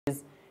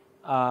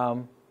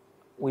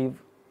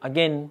we've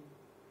again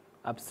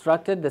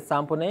abstracted the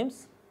sample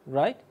names,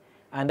 right?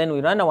 And then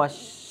we run our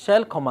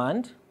shell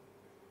command,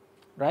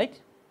 right?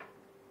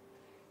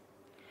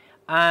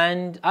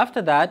 And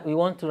after that, we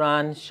want to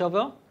run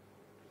shovel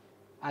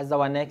as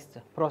our next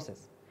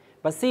process.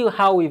 But see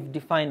how we've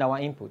defined our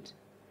input.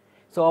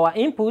 So our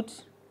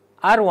input,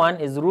 R1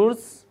 is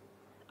rules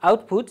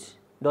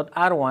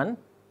output.R1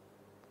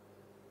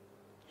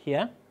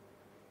 here.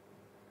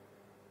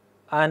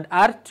 And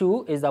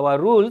R2 is our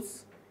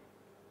rules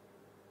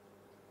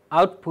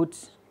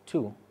output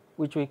 2,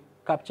 which we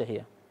capture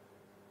here.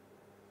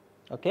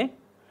 Okay?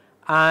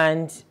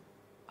 And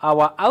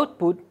our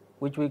output,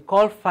 which we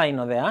call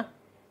final there,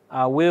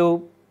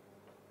 will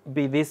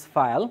be this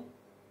file,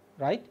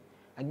 right?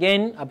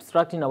 Again,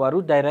 abstracting our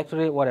root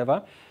directory,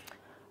 whatever.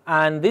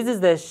 And this is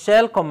the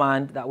shell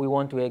command that we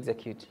want to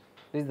execute.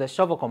 This is the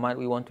shovel command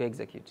we want to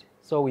execute.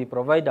 So we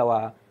provide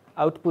our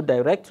output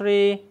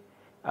directory,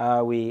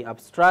 we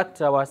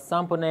abstract our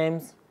sample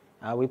names,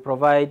 we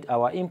provide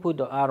our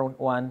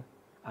input.r1,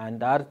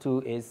 and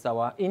R2 is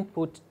our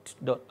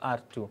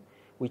input.r2,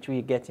 which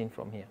we get in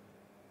from here.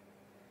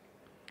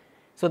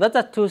 So that's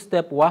a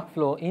two-step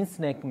workflow in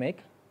Snakemake,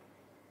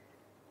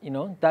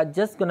 that's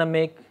just going to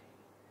make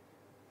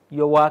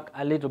your work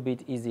a little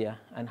bit easier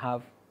and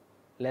have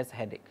less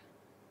headache.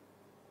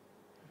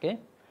 Okay?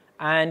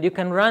 And you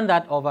can run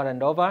that over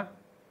and over.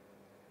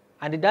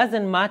 And it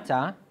doesn't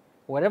matter,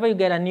 wherever you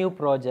get a new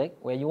project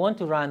where you want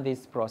to run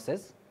this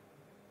process,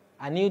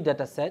 a new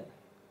data set,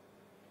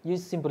 you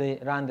simply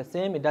run the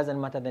same. It doesn't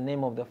matter the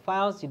name of the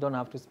files. You don't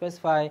have to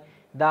specify.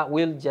 That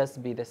will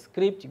just be the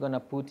script you're going to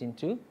put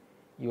into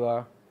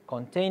your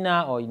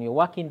container or in your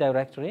working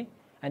directory.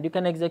 And you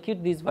can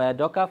execute this via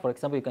Docker. For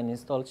example, you can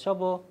install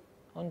Shovel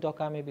on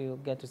Docker. Maybe you'll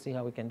get to see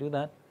how we can do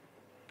that.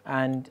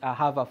 And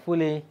have a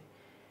fully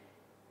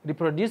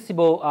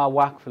reproducible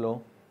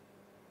workflow.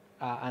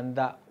 And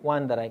that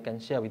one that I can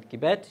share with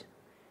Kibet.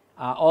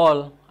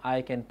 All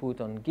I can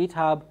put on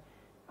GitHub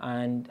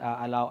and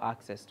allow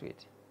access to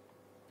it.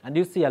 And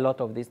you see a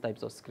lot of these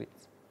types of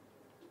scripts.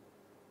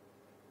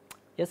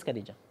 Yes,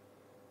 Khadija?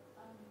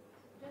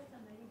 Just a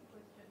naive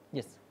question.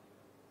 Yes.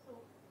 So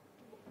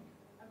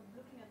I'm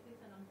looking at this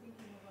and I'm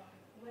thinking of a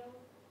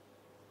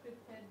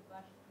well-scripted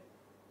bash script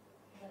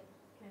that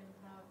can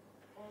have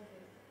all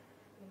this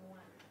in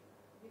one.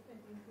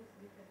 Different inputs,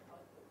 different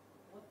outputs.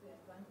 What's the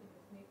advantage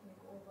of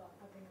Snakemake over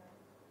having a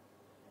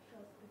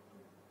shell script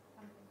with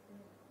something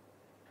similar?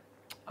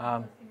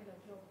 Similar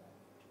job.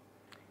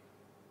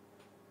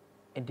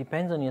 It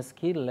depends on your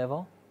skill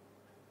level.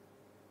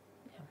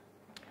 Yeah.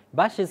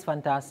 Bash is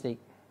fantastic,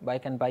 but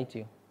it can bite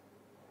you.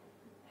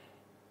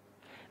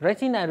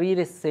 Writing a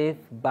really safe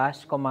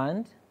bash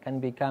command can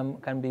be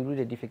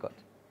really difficult.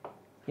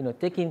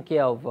 Taking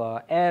care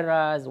of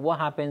errors, what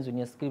happens when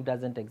your script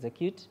doesn't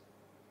execute.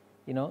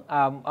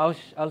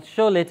 I'll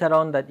show later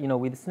on that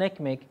with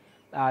Snakemake,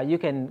 you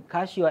can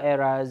cache your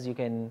errors, you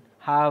can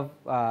have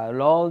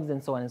logs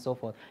and so on and so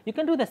forth. You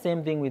can do the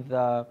same thing with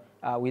the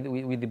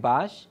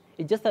bash.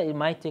 It's just that it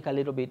might take a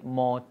little bit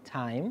more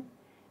time.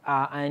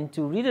 And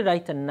to really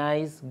write a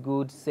nice,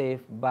 good,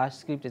 safe bash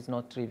script is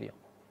not trivial.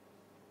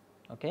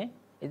 Okay?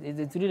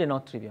 It's really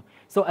not trivial.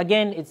 So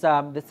again, it's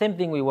the same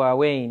thing we were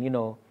weighing,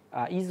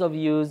 ease of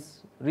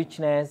use,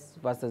 richness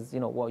versus,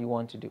 what you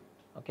want to do.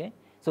 Okay?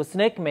 So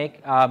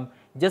Snakemake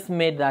just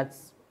made that,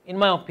 in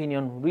my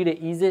opinion, really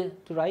easy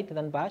to write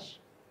than bash.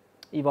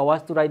 If I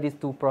was to write these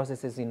two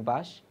processes in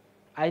bash,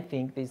 I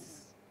think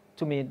this,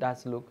 to me,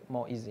 does look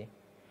more easy.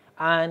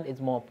 And it's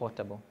more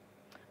portable.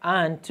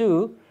 And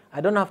two,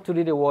 I don't have to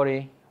really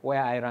worry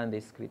where I run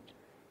this script.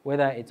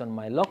 Whether it's on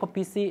my local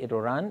PC, it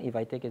will run. If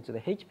I take it to the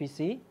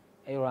HPC,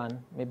 it will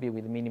run maybe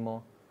with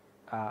minimal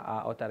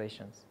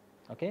alterations.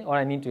 Okay? All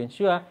I need to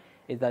ensure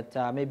is that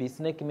maybe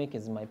Snakemake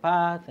is my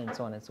path and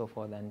so on and so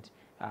forth, and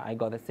I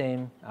got the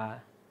same,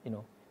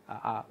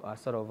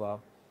 sort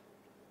of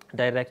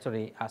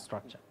directory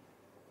structure.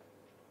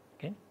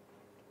 Okay?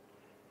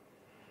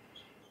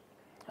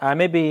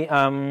 Maybe.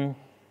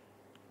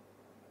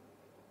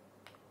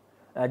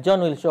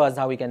 John will show us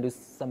how we can do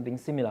something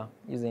similar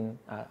using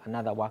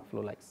another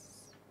workflow like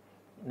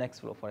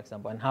Nextflow, for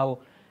example, and how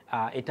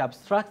it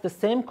abstracts the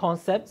same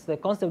concepts. The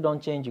concepts don't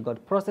change. You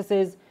got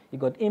processes, you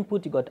got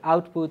input, you got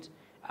output,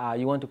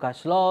 you want to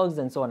cache logs,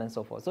 and so on and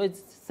so forth. So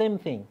it's the same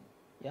thing,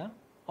 yeah,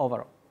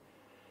 overall.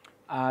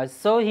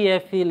 So here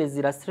Phil is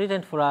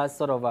illustrated for us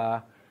sort of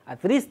a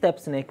three-step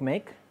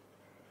Snakemake.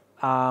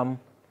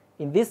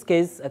 In this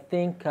case, I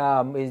think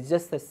it's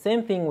just the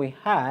same thing we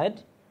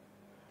had,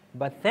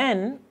 but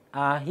then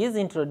he's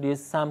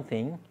introduced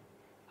something,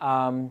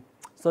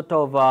 sort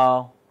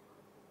of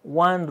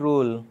one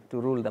rule to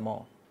rule them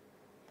all.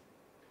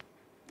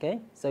 Okay,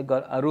 so you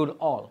got a rule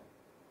all.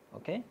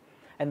 Okay,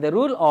 and the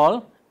rule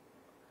all,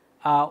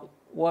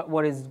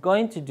 what it's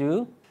going to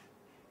do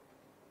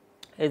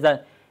is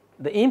that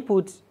the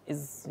input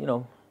is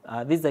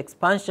this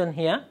expansion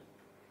here,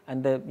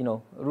 and the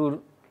rule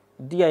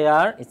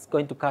dir is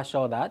going to cache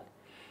all that,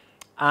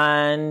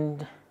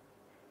 and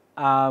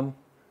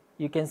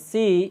you can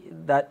see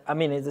that, I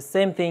mean, it's the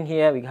same thing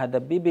here. We had the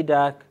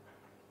bbduck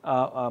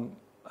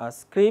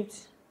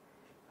script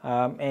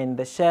and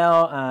the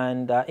shell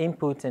and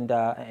input and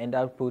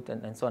output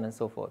and so on and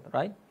so forth,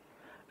 right?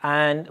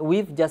 And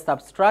we've just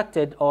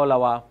abstracted all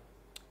our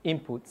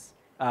inputs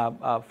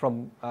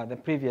from the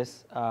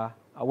previous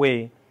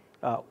way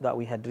that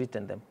we had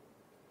written them.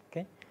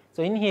 Okay,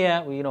 so in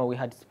here, we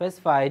had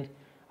specified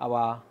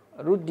our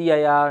root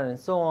dir and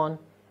so on,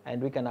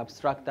 and we can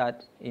abstract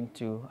that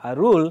into a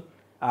rule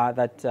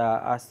that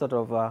sort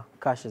of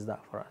caches that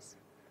for us.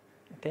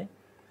 Okay,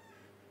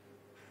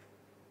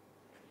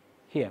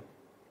 here.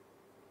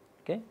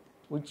 Okay,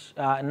 which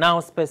now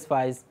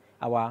specifies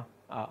our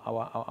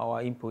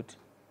input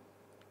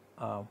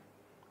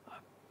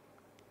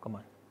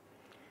command.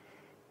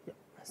 Yeah.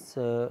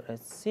 So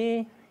let's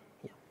see.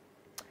 Yeah.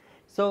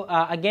 So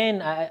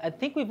again, I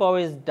think we've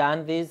always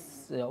done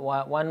this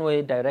one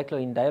way, directly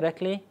or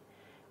indirectly.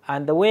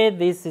 And the way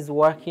this is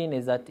working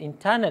is that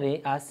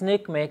internally, our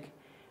Snakemake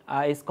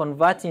is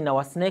converting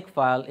our snake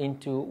file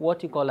into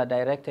what you call a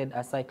directed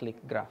acyclic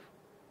graph.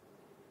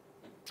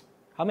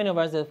 How many of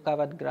us have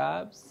covered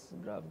graphs,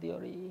 graph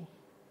theory?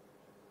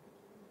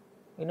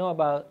 We know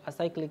about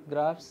acyclic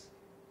graphs,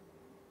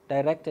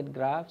 directed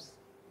graphs.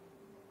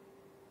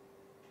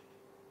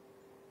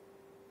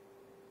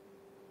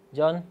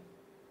 John?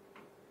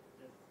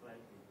 Just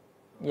slightly.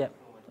 Yeah.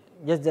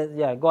 Just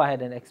yeah, go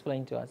ahead and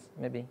explain to us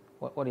maybe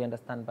what do you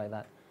understand by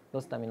that,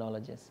 those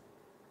terminologies.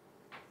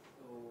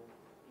 So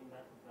in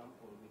that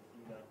example, we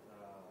see that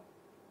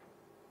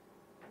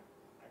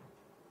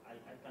I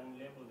can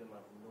label them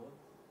as nodes.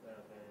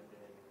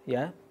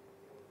 Yeah.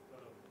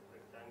 Sort of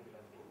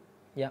rectangular thing.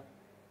 Yeah.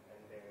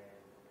 And the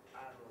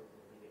arrows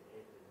will be the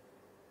edges.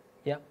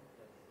 Yeah.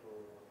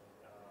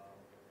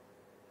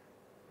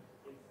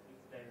 So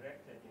it's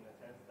directed in a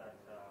sense that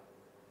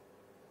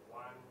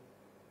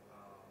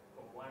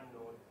from one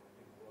node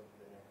you go to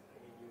the next.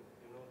 I mean,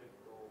 you know the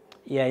flow.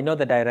 Yeah, you know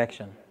the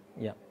direction.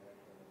 Yeah.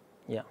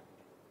 Yeah.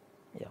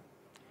 Yeah.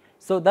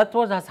 So that's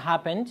what has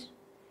happened.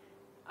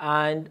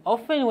 And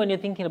often when you're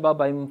thinking about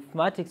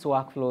bioinformatics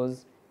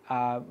workflows,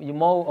 you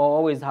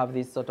always have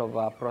these sort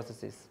of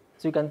processes.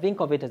 So you can think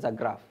of it as a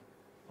graph.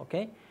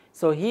 Okay.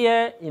 So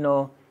here,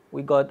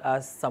 we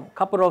got some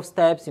couple of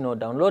steps.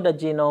 Download a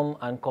genome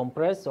and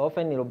compress. So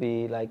often it'll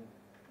be like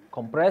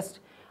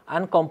compressed,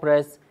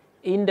 uncompress,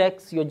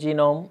 index your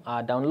genome,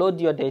 download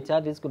your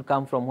data. This could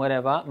come from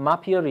wherever.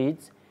 Map your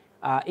reads,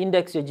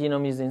 index your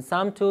genome using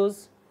SAM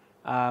tools.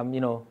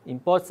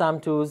 Import SAM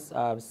tools,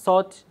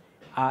 sort,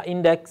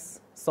 index,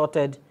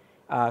 sorted,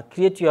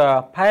 create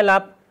your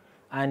pileup,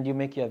 and you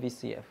make your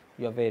VCF,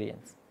 your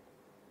variance.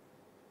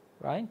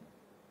 Right?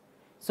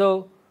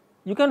 So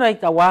you can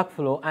write a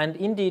workflow, and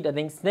indeed, I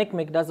think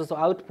Snakemake does also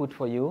output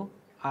for you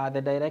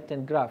the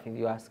directed graph if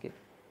you ask it.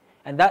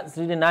 And that's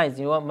really nice.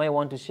 You might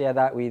want to share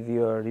that with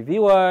your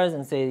reviewers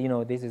and say,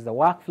 this is the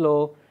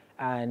workflow,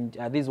 and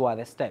these were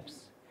the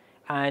steps.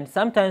 And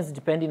sometimes,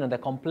 depending on the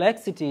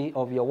complexity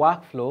of your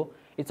workflow,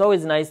 it's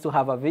always nice to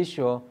have a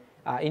visual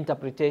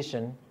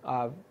interpretation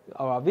or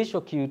a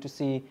visual cue to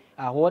see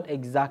what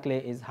exactly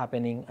is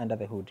happening under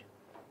the hood.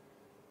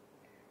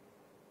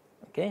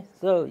 Okay,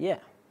 so yeah,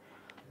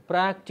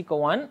 practical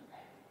one.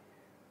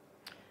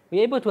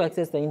 We're able to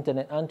access the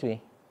internet, aren't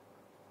we?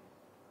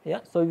 Yeah,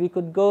 so we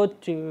could go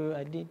to,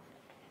 I did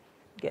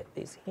get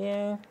this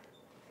here.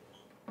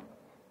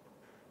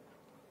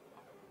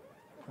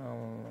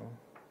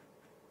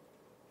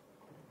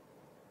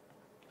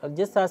 I'll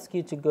just ask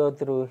you to go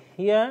through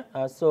here.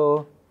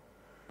 So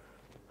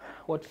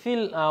what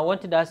Phil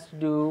wanted us to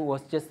do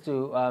was just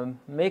to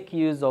make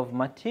use of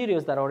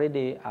materials that are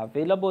already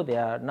available.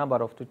 There are a number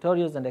of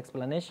tutorials and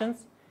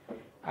explanations.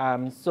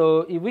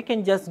 So if we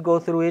can just go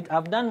through it.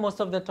 I've done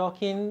most of the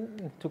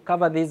talking to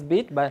cover this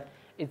bit, but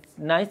it's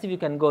nice if you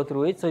can go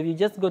through it. So if you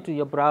just go to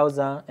your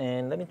browser,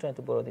 and let me try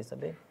to borrow this a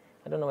bit.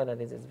 I don't know whether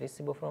this is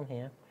visible from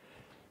here.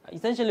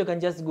 Essentially, you can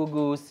just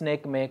Google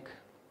Snakemake,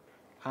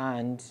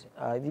 and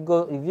if you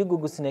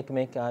Google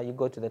Snakemake, you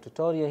go to the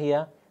tutorial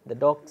here, the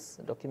docs,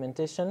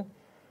 documentation,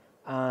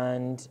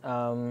 and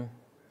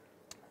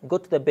go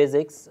to the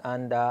basics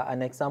and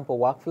an example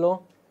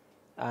workflow,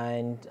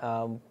 and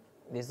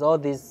there's all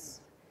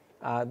this.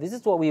 This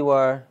is what we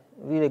were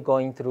really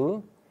going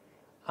through,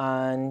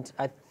 and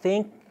I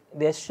think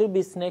there should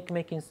be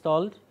Snakemake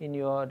installed in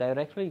your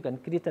directory. You can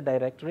create a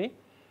directory.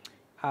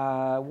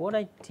 What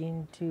I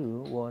didn't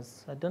do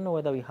was, I don't know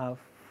whether we have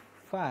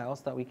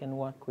files that we can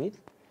work with,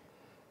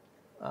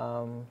 but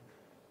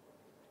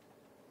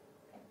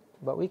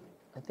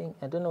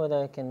I don't know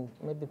whether I can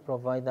maybe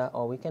provide that,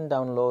 or we can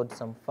download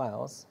some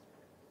files.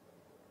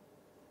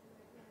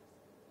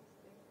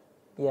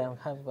 Yeah,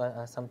 I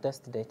have some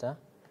test data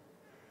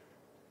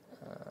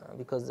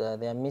because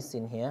they are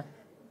missing here.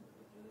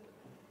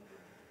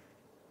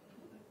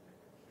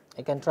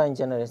 I can try and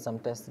generate some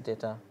test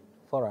data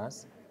for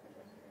us.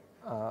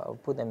 I'll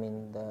put them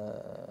in the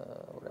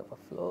whatever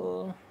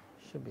flow,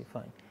 should be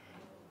fine.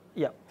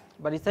 Yeah,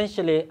 but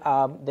essentially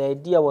the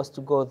idea was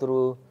to go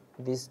through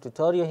this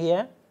tutorial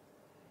here.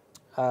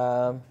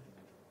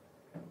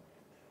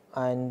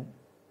 and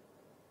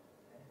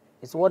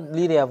it's what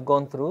really I've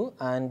gone through.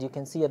 And you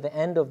can see at the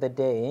end of the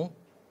day,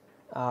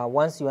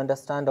 once you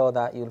understand all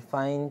that, you'll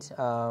find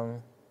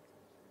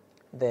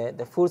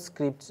the full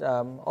script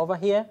over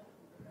here.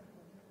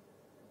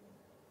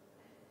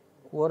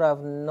 What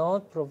I've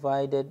not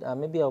provided,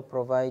 maybe I'll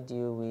provide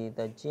you with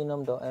the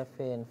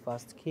genome.fa and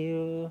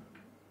FASTQ.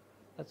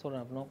 That's what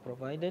I've not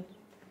provided.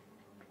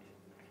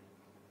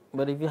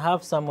 But if you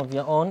have some of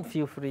your own,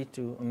 feel free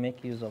to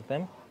make use of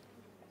them.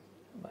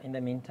 But in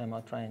the meantime,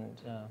 I'll try and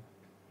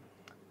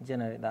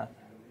generate that.